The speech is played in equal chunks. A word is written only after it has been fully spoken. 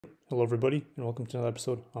Hello everybody and welcome to another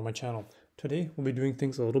episode on my channel. Today we'll be doing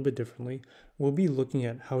things a little bit differently. We'll be looking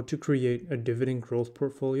at how to create a dividend growth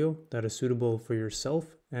portfolio that is suitable for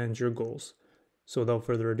yourself and your goals. So without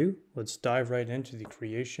further ado, let's dive right into the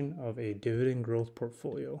creation of a dividend growth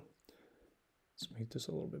portfolio. Let's make this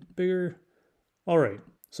a little bit bigger. All right,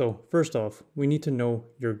 so first off, we need to know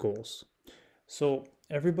your goals. So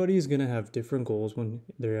everybody is going to have different goals when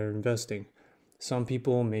they're investing. Some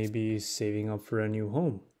people may be saving up for a new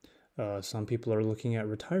home. Some people are looking at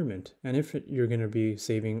retirement. And if you're going to be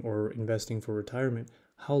saving or investing for retirement,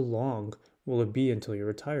 how long will it be until you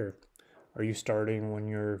retire? Are you starting when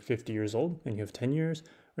you're 50 years old and you have 10 years?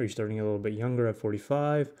 Are you starting a little bit younger at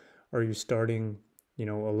 45? Are you starting, a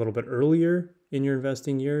little bit earlier in your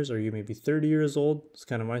investing years? Are you maybe 30 years old? It's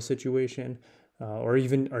kind of my situation. Or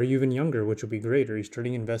even are you even younger, which would be great? Are you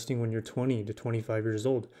starting investing when you're 20 to 25 years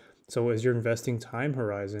old? So is your investing time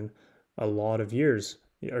horizon a lot of years?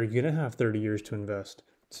 Are you going to have 30 years to invest?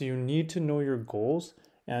 So you need to know your goals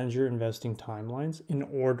and your investing timelines in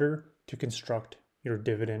order to construct your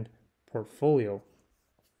dividend portfolio.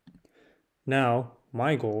 Now,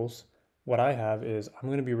 my goals, what I have is I'm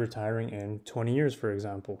going to be retiring in 20 years, for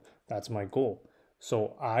example. That's my goal.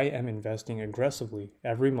 So I am investing aggressively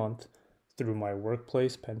every month through my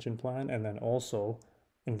workplace pension plan and then also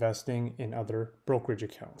investing in other brokerage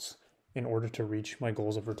accounts in order to reach my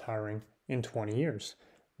goals of retiring in 20 years.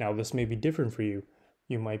 Now, this may be different for you.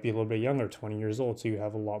 You might be a little bit younger, 20 years old, so you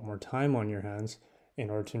have a lot more time on your hands in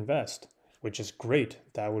order to invest, which is great.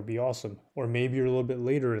 That would be awesome. Or maybe you're a little bit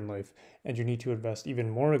later in life and you need to invest even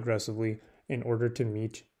more aggressively in order to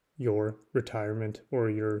meet your retirement or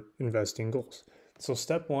your investing goals. So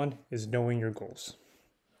step one is knowing your goals.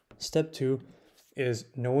 Step two is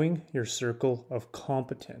knowing your circle of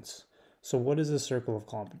competence. So what is a circle of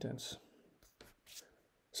competence?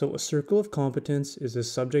 So a circle of competence is a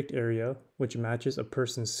subject area which matches a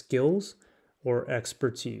person's skills or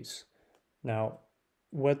expertise. Now,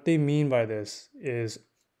 what they mean by this is,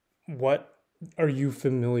 what are you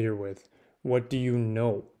familiar with? What do you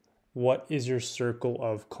know? What is your circle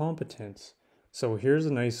of competence? So here's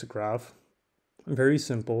a nice graph, very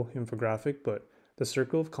simple infographic, but the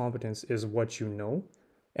circle of competence is what you know,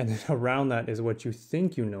 and then around that is what you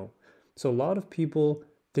think you know. So a lot of people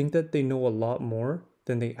think that they know a lot more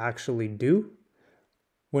than they actually do,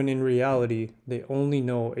 when in reality, they only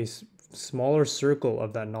know a smaller circle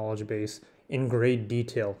of that knowledge base in great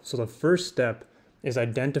detail. So the first step is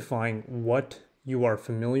identifying what you are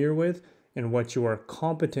familiar with and what you are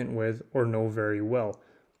competent with or know very well.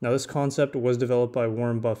 Now, this concept was developed by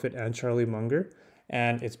Warren Buffett and Charlie Munger,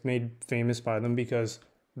 and it's made famous by them because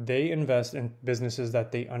they invest in businesses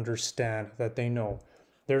that they understand, that they know.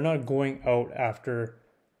 They're not going out after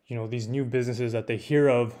these new businesses that they hear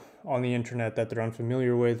of on the internet that they're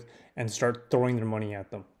unfamiliar with and start throwing their money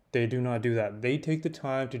at them. They do not do that. They take the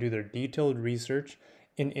time to do their detailed research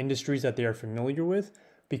in industries that they are familiar with,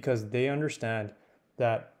 because they understand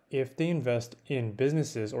that if they invest in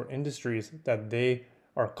businesses or industries that they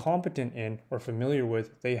are competent in or familiar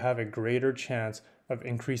with, they have a greater chance of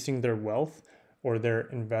increasing their wealth or their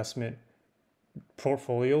investment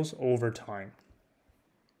portfolios over time.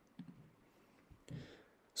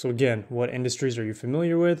 So again, what industries are you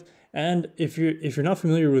familiar with? And if you're not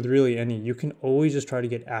familiar with really any, you can always just try to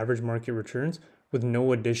get average market returns with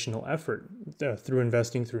no additional effort through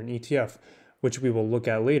investing through an ETF, which we will look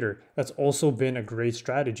at later. That's also been a great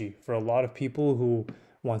strategy for a lot of people who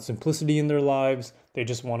want simplicity in their lives. They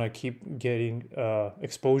just want to keep getting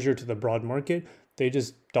exposure to the broad market. They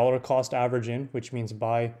just dollar cost average in, which means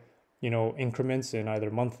buy, increments in either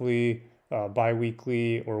monthly,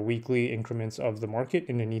 bi-weekly or weekly increments of the market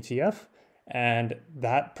in an ETF. And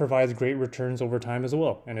that provides great returns over time as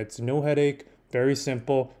well. And it's no headache, very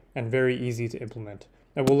simple, and very easy to implement.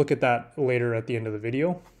 And we'll look at that later at the end of the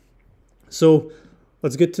video. So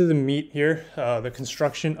let's get to the meat here, the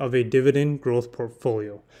construction of a dividend growth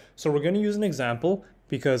portfolio. So we're going to use an example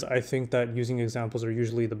because I think that using examples are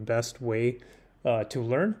usually the best way to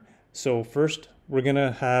learn. So first, we're going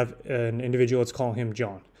to have an individual, let's call him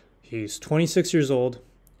John. He's 26 years old,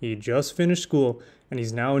 he just finished school, and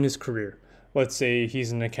he's now in his career. Let's say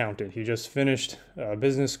he's an accountant. He just finished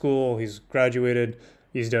business school, he's graduated,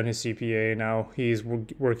 he's done his CPA, now he's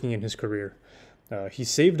working in his career. He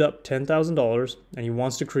saved up $10,000 and he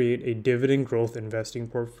wants to create a dividend growth investing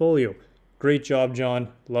portfolio. Great job, John.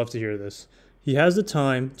 Love to hear this. He has the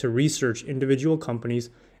time to research individual companies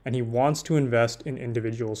and he wants to invest in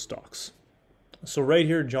individual stocks. So right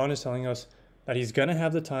here, John is telling us that he's going to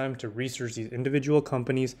have the time to research these individual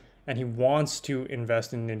companies and he wants to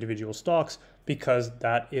invest in individual stocks because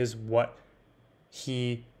that is what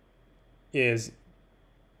he is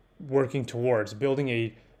working towards building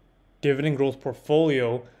a dividend growth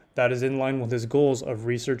portfolio that is in line with his goals of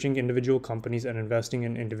researching individual companies and investing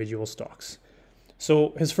in individual stocks.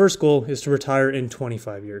 So his first goal is to retire in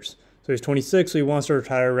 25 years. So he's 26, so he wants to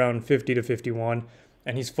retire around 50 to 51,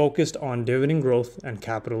 and he's focused on dividend growth and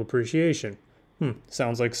capital appreciation.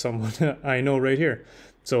 Sounds like someone I know right here.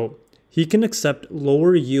 So he can accept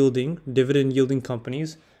lower yielding, dividend yielding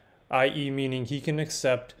companies, i.e. meaning he can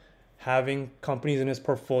accept having companies in his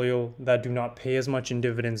portfolio that do not pay as much in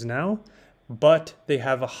dividends now, but they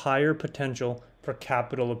have a higher potential for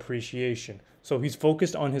capital appreciation. So he's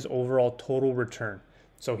focused on his overall total return.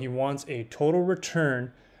 So he wants a total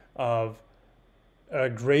return of a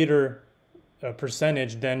greater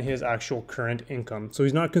percentage than his actual current income. So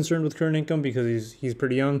he's not concerned with current income because he's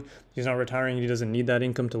pretty young. He's not retiring. He doesn't need that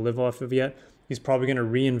income to live off of yet. He's probably going to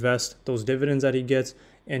reinvest those dividends that he gets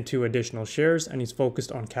into additional shares, and he's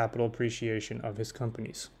focused on capital appreciation of his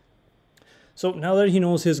companies. So now that he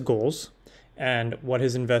knows his goals and what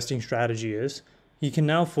his investing strategy is, he can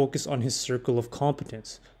now focus on his circle of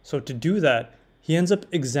competence. So to do that, he ends up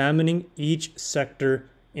examining each sector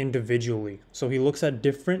individually. So he looks at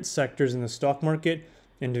different sectors in the stock market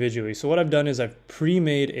individually. So what I've done is I've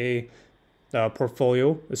pre-made a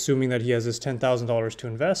portfolio, assuming that he has this $10,000 to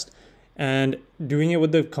invest, and doing it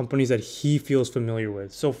with the companies that he feels familiar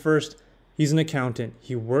with. So first, he's an accountant.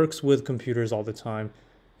 He works with computers all the time.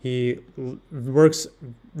 He works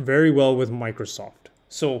very well with Microsoft.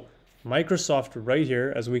 So Microsoft right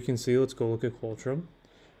here, as we can see, let's go look at Qualtrim.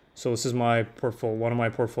 So this is my portfolio, one of my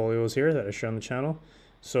portfolios here that I share on the channel.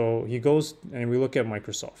 So he goes and we look at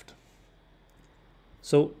Microsoft.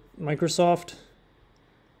 So Microsoft,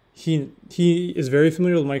 he is very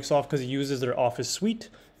familiar with Microsoft because he uses their Office suite,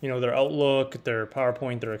 their Outlook, their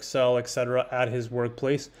PowerPoint, their Excel, etc. at his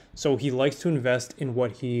workplace. So he likes to invest in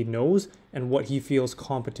what he knows and what he feels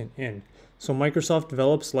competent in. So Microsoft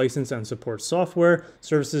develops, license, and supports software,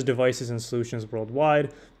 services, devices, and solutions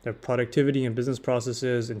worldwide. They have productivity and business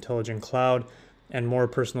processes, intelligent cloud, and more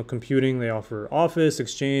personal computing. They offer Office,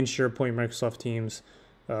 Exchange, SharePoint, Microsoft Teams,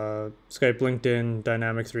 Skype, LinkedIn,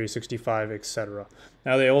 Dynamics 365, etc.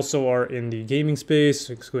 Now they also are in the gaming space,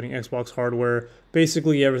 excluding Xbox hardware,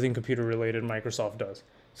 basically everything computer related Microsoft does.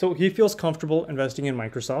 So he feels comfortable investing in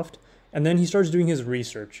Microsoft, and then he starts doing his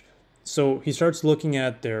research. So he starts looking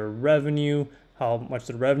at their revenue, how much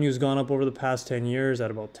the revenue has gone up over the past 10 years at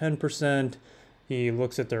about 10%. He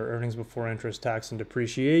looks at their earnings before interest, tax, and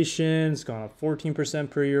depreciation. It's gone up 14%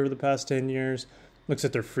 per year over the past 10 years. Looks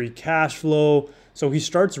at their free cash flow. So he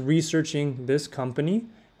starts researching this company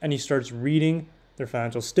and he starts reading their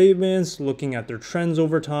financial statements, looking at their trends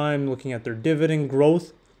over time, looking at their dividend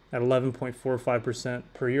growth at 11.45%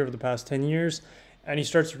 per year over the past 10 years. And he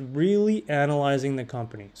starts really analyzing the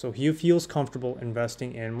company. So he feels comfortable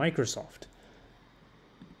investing in Microsoft.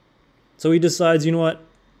 So he decides, you know what?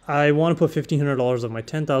 I want to put $1,500 of my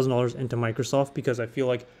 $10,000 into Microsoft because I feel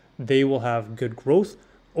like they will have good growth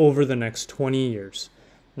over the next 20 years.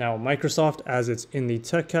 Now, Microsoft, as it's in the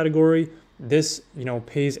tech category, this,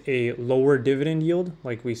 pays a lower dividend yield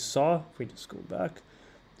like we saw. If we just go back.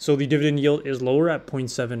 So the dividend yield is lower at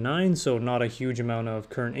 0.79, so not a huge amount of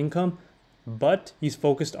current income, but he's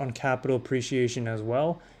focused on capital appreciation as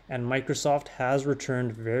well. And Microsoft has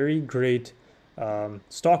returned very great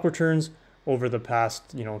stock returns over the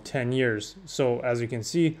past 10 years. So as you can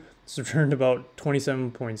see, it's returned about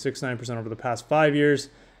 27.69% over the past 5 years,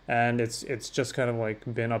 and it's just kind of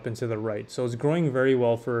like been up and to the right. So it's growing very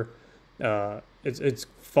well for it's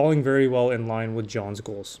falling very well in line with John's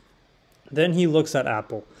goals. Then he looks at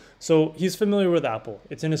Apple. So he's familiar with Apple.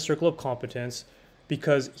 It's in his circle of competence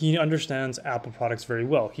because he understands Apple products very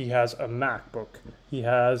well. He has a MacBook, he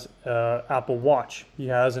has an Apple Watch, he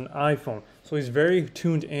has an iPhone. So he's very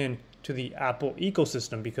tuned in to the Apple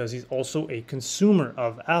ecosystem because he's also a consumer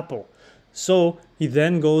of Apple. So he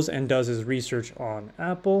then goes and does his research on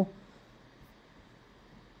Apple.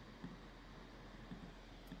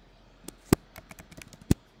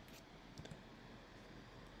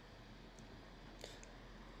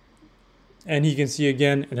 And he can see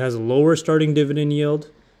again, it has a lower starting dividend yield,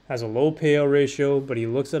 has a low payout ratio, but he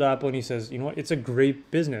looks at Apple and he says, you know what, it's a great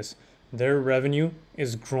business. Their revenue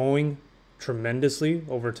is growing tremendously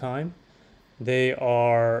over time. They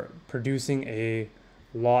are producing a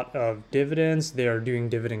lot of dividends. They are doing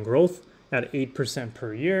dividend growth at 8%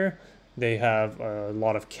 per year. They have a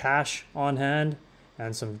lot of cash on hand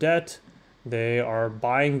and some debt. They are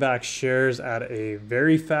buying back shares at a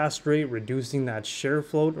very fast rate, reducing that share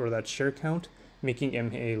float or that share count, making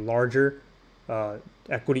him a larger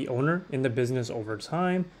equity owner in the business over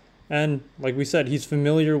time. And like we said, he's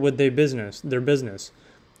familiar with their business.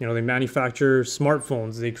 You know, they manufacture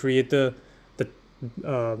smartphones, they create the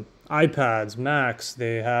iPads, Macs,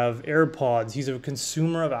 they have AirPods. He's a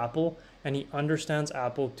consumer of Apple, and he understands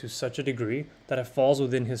Apple to such a degree that it falls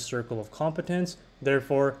within his circle of competence.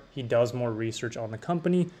 Therefore, he does more research on the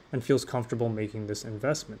company and feels comfortable making this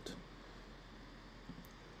investment.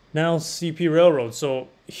 Now, CP Railroad. So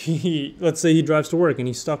let's say he drives to work and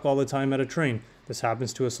he's stuck all the time at a train. This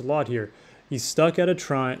happens to us a lot here. He's stuck at a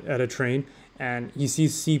train and he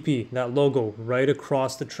sees CP, that logo right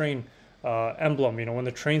across the train emblem. You know, when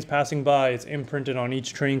the train's passing by, it's imprinted on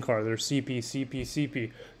each train car. There's CP, CP,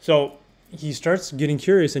 CP. So he starts getting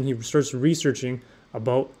curious and he starts researching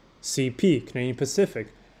about CP, Canadian Pacific.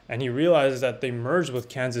 And he realizes that they merged with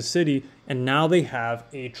Kansas City, and now they have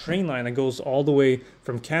a train line that goes all the way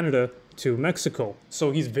from Canada to Mexico.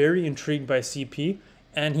 So he's very intrigued by CP,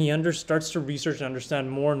 and he starts to research and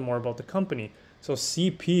understand more and more about the company. So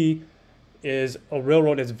CP is a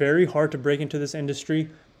railroad. It's very hard to break into this industry,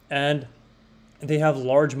 and they have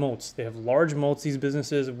large moats. These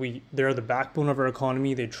businesses, they're the backbone of our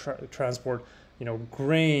economy. They transport, you know,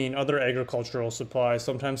 grain, other agricultural supplies,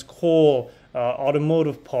 sometimes coal,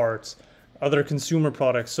 automotive parts, other consumer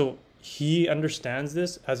products. So he understands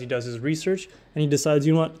this as he does his research, and he decides,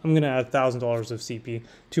 you know what, I'm going to add $1,000 of CP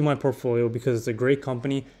to my portfolio because it's a great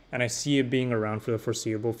company and I see it being around for the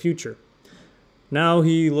foreseeable future. Now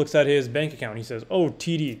he looks at his bank account. He says, oh,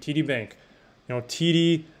 TD Bank. You know,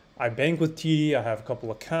 TD, I bank with TD. I have a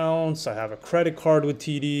couple accounts. I have a credit card with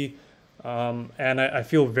TD. And I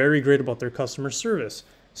feel very great about their customer service.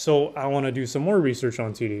 So I want to do some more research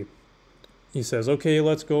on TD. He says, okay,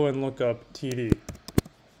 let's go and look up TD.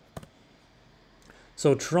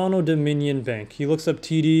 So Toronto Dominion Bank, he looks up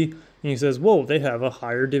TD and he says, whoa, they have a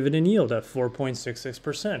higher dividend yield at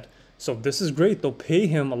 4.66%. So this is great. They'll pay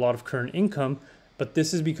him a lot of current income, but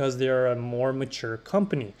this is because they are a more mature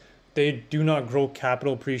company. They do not grow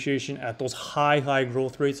capital appreciation at those high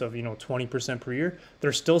growth rates of, you know, 20% per year.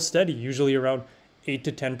 They're still steady, usually around 8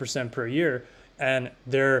 to 10% per year. And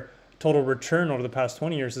their total return over the past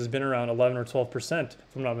 20 years has been around 11 or 12%, if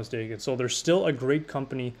I'm not mistaken. So they're still a great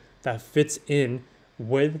company that fits in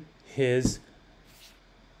with his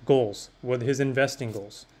goals, with his investing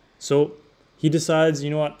goals. So he decides, you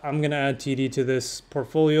know what, I'm going to add TD to this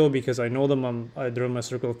portfolio because I know them. They're in my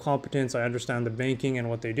circle of competence. I understand the banking and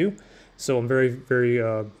what they do. So I'm very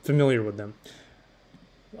familiar with them.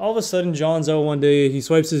 All of a sudden, John's out one day. He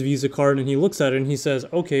swipes his Visa card and he looks at it and he says,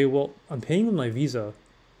 okay, well, I'm paying with my Visa.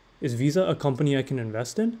 Is Visa a company I can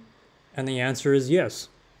invest in? And the answer is yes.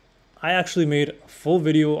 I actually made a full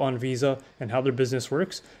video on Visa and how their business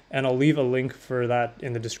works, and I'll leave a link for that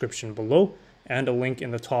in the description below and a link in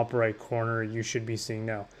the top right corner you should be seeing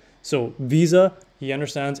now. So Visa, he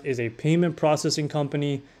understands, is a payment processing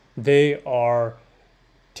company. They are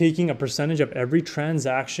taking a percentage of every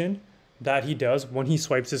transaction that he does when he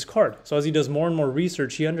swipes his card. So as he does more and more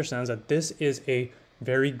research, he understands that this is a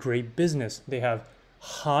very great business. They have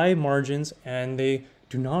high margins and they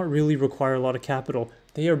do not really require a lot of capital.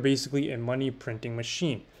 They are basically a money printing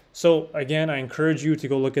machine. So again, I encourage you to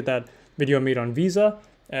go look at that video I made on Visa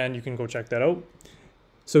and you can go check that out.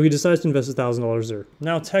 So he decides to invest $1,000 there.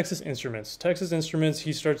 Now, Texas Instruments. Texas Instruments,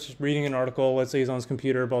 he starts reading an article, let's say he's on his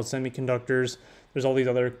computer, about semiconductors. There's all these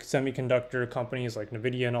other semiconductor companies like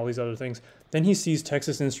NVIDIA and all these other things. Then he sees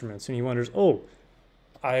Texas Instruments and he wonders, oh,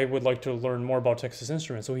 I would like to learn more about Texas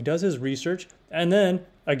Instruments. So he does his research. And then,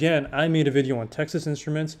 again, I made a video on Texas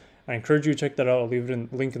Instruments. I encourage you to check that out. I'll leave it in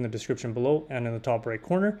link in the description below and in the top right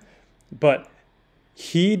corner. But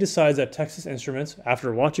he decides that Texas Instruments,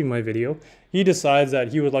 after watching my video, he decides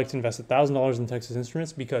that he would like to invest $1,000 in Texas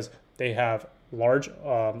Instruments because they have large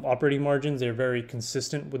operating margins. They're very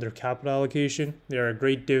consistent with their capital allocation. They're a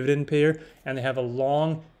great dividend payer, and they have a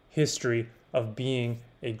long history of being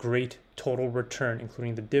a great total return,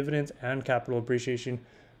 including the dividends and capital appreciation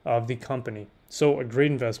of the company. So a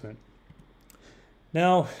great investment.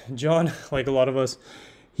 Now, John, like a lot of us,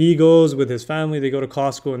 he goes with his family. They go to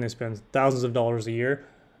Costco and they spend thousands of dollars a year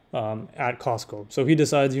at Costco. So he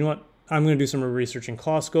decides, you know what, I'm going to do some research in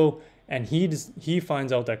Costco. And he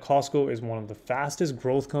finds out that Costco is one of the fastest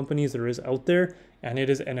growth companies there is out there. And it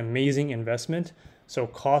is an amazing investment. So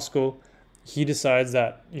Costco, he decides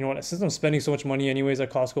that, you know what, since I'm spending so much money anyways at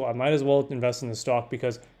Costco, I might as well invest in the stock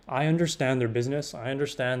because I understand their business. I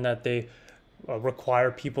understand that they require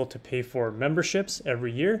people to pay for memberships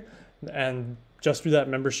every year. And just through that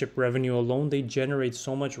membership revenue alone, they generate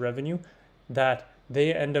so much revenue that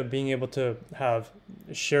they end up being able to have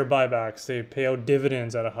share buybacks. They pay out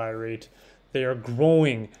dividends at a high rate. They are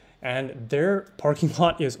growing. and their parking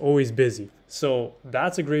lot is always busy. So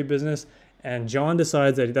that's a great business, and John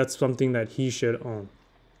decides that that's something that he should own.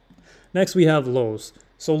 Next, we have Lowe's.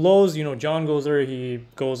 So Lowe's, John goes there, he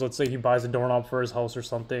goes, let's say he buys a doorknob for his house or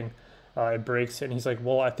something, it breaks, and he's like,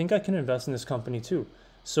 well, I think I can invest in this company too.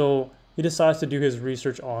 So he decides to do his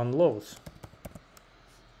research on Lowe's.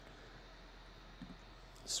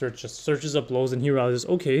 Searches up Lowe's, and he realizes,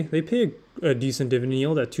 okay, they pay a decent dividend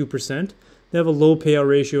yield at 2%. They have a low payout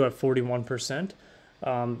ratio at 41%.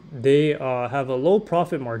 They have a low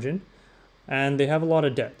profit margin, and they have a lot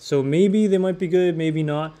of debt. So maybe they might be good, maybe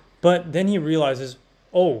not. But then he realizes,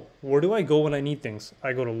 oh, where do I go when I need things?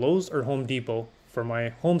 I go to Lowe's or Home Depot for my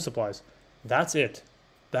home supplies. That's it.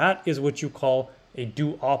 That is what you call a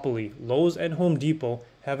duopoly. Lowe's and Home Depot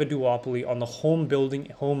have a duopoly on the home building,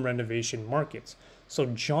 home renovation markets. So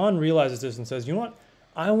John realizes this and says, you know what?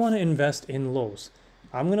 I want to invest in Lowe's.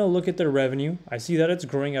 I'm going to look at their revenue. I see that it's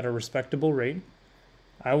growing at a respectable rate.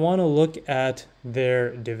 I want to look at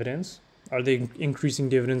their dividends. Are they increasing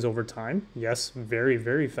dividends over time? Yes, very,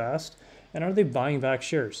 very fast. And are they buying back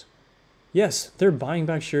shares? Yes, they're buying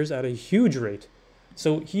back shares at a huge rate.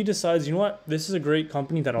 So he decides, you know what? This is a great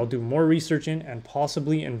company that I'll do more research in and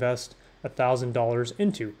possibly invest $1,000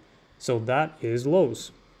 into. So that is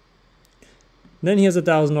Lowe's. Then he has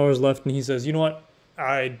 $1,000 left, and he says, you know what?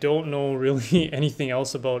 I don't know really anything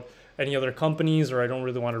else about any other companies, or I don't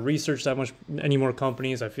really want to research that much any more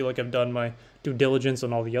companies. I feel like I've done my due diligence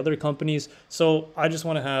on all the other companies. So I just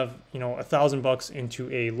want to have, $1,000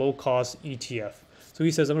 into a low cost ETF. So he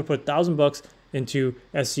says, I'm going to put $1,000 into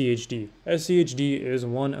SCHD. SCHD is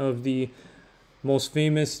one of the most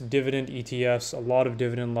famous dividend ETFs. A lot of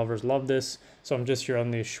dividend lovers love this. So I'm just here on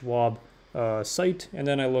the Schwab site, and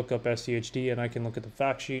then I look up SCHD, and I can look at the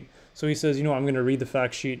fact sheet. So he says, I'm going to read the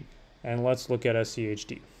fact sheet, and let's look at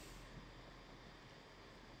SCHD.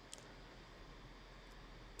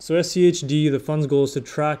 So SCHD, the fund's goal is to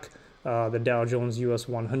track the Dow Jones US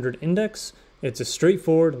 100 index. It's a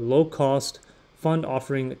straightforward, low-cost fund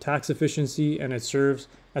offering tax efficiency, and it serves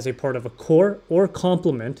as a part of a core or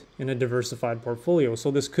complement in a diversified portfolio. So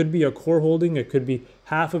this could be a core holding, it could be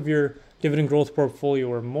half of your dividend growth portfolio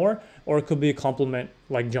or more, or it could be a complement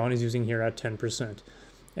like John is using here at 10%.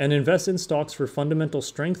 And invest in stocks for fundamental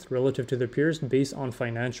strength relative to their peers based on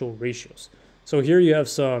financial ratios. So here you have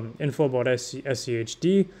some info about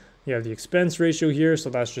SCHD. You have the expense ratio here,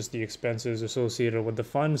 so that's just the expenses associated with the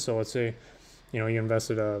fund. So let's say, you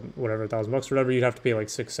invested whatever $1,000 or whatever, you'd have to pay like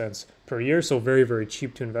 6 cents per year. So very, very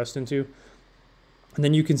cheap to invest into. And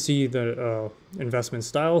then you can see the investment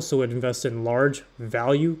style. So it invests in large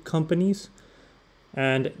value companies.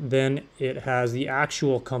 And then it has the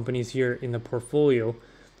actual companies here in the portfolio.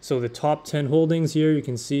 So the top 10 holdings here, you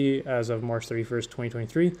can see as of March 31st,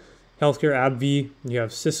 2023. Healthcare, AbbVie, you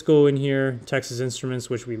have Cisco in here, Texas Instruments,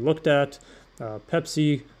 which we looked at,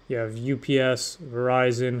 Pepsi, you have UPS,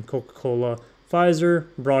 Verizon, Coca-Cola, Pfizer,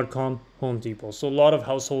 Broadcom, Home Depot. So a lot of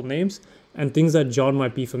household names and things that John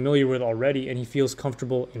might be familiar with already and he feels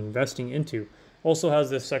comfortable investing into. Also has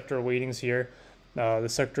the sector weightings here. The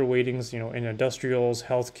sector weightings, in industrials,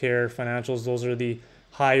 healthcare, financials, those are the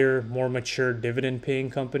higher, more mature dividend-paying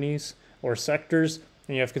companies or sectors.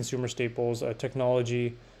 And you have consumer staples,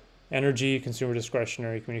 technology, energy, consumer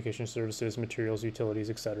discretionary, communication services, materials, utilities,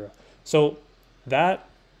 etc. So that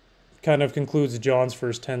kind of concludes John's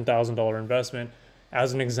first $10,000 investment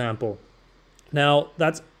as an example. Now,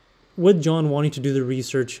 that's with John wanting to do the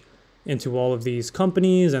research into all of these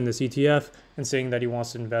companies and this ETF and saying that he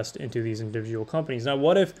wants to invest into these individual companies. Now,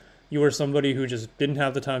 what if you were somebody who just didn't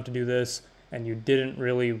have the time to do this and you didn't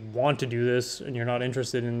really want to do this and you're not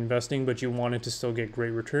interested in investing, but you wanted to still get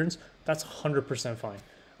great returns? That's 100% fine.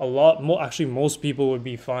 Actually, most people would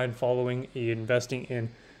be fine following investing in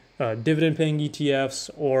dividend-paying ETFs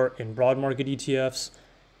or in broad market ETFs.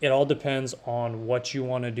 It all depends on what you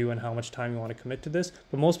want to do and how much time you want to commit to this.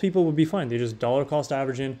 But most people would be fine. They just dollar cost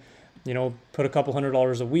average in, put a couple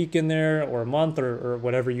 $100 a week in there or a month or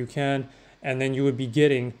whatever you can, and then you would be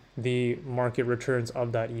getting the market returns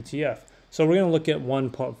of that ETF. So we're going to look at one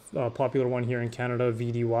popular one here in Canada,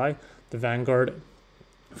 VDY, the Vanguard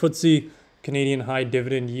FTSE Canadian High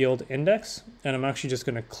Dividend Yield Index. And I'm actually just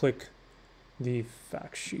going to click the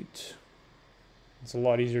fact sheet. It's a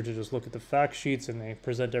lot easier to just look at the fact sheets and they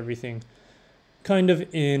present everything kind of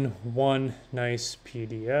in one nice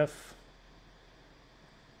PDF.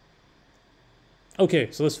 Okay,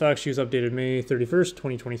 so this fact sheet is updated May 31st,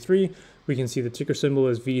 2023. We can see the ticker symbol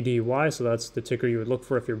is VDY, so that's the ticker you would look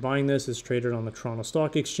for if you're buying this. It's traded on the Toronto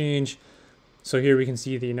Stock Exchange. So here we can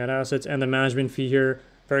see the net assets and the management fee here,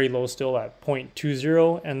 very low still at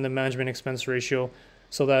 0.20, and the management expense ratio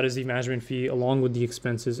So that is the management fee along with the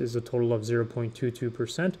expenses is a total of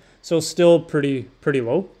 0.22%. So still pretty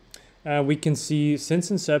low. We can see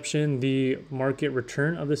since inception, the market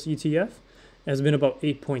return of this ETF has been about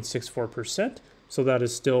 8.64%. So that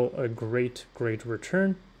is still a great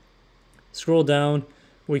return. Scroll down,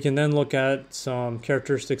 we can then look at some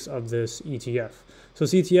characteristics of this ETF. So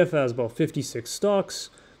this ETF has about 56 stocks,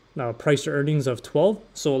 now price to earnings of 12.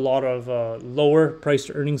 So a lot of lower price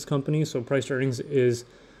to earnings companies. So price to earnings is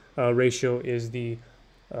ratio is the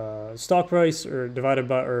stock price or divided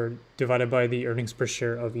by the earnings per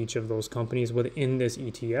share of each of those companies within this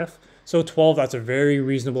ETF. So 12, that's a very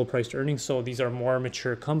reasonable price to earnings. So these are more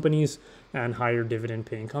mature companies and higher dividend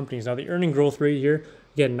paying companies. Now the earning growth rate here,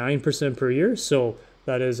 again, 9% per year. So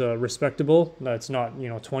that is respectable. That's not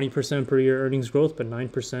 20% per year earnings growth, but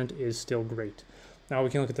 9% is still great. Now we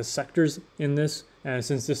can look at the sectors in this. And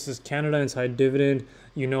since this is Canada inside Dividend,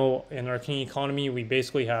 in our Canadian economy, we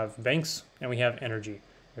basically have banks and we have energy.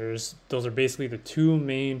 Those are basically the two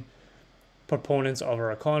main proponents of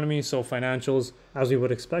our economy. So financials, as we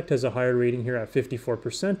would expect, has a higher rating here at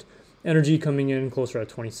 54%. Energy coming in closer at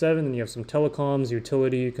 27. Then you have some telecoms,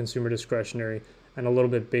 utility, consumer discretionary, and a little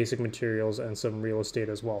bit basic materials and some real estate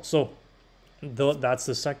as well. So that's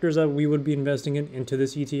the sectors that we would be investing into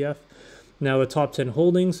this ETF. Now the top 10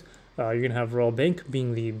 holdings, you're going to have Royal Bank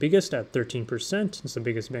being the biggest at 13%. It's the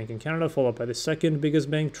biggest bank in Canada, followed by the second biggest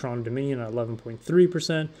bank, Toronto Dominion, at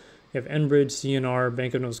 11.3%. You have Enbridge, CNR,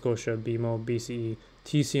 Bank of Nova Scotia, BMO, BCE,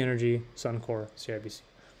 TC Energy, Suncor, CIBC.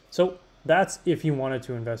 So that's if you wanted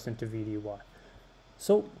to invest into VDY.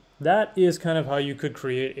 So that is kind of how you could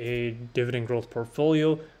create a dividend growth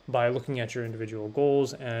portfolio by looking at your individual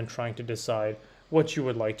goals and trying to decide what you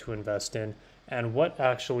would like to invest in and what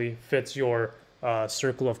actually fits your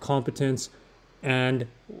circle of competence and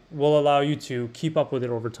will allow you to keep up with it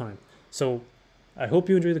over time. So I hope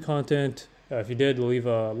you enjoyed the content. If you did, leave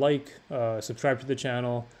a like, subscribe to the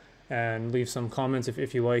channel, and leave some comments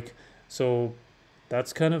if you like. So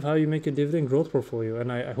that's kind of how you make a dividend growth portfolio.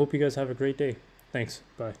 And I hope you guys have a great day. Thanks.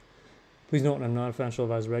 Bye. Please note, I'm not a financial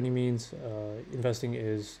advisor by any means. Investing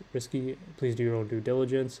is risky. Please do your own due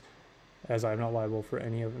diligence, as I'm not liable for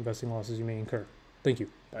any of investing losses you may incur. Thank you.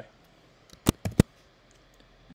 Bye.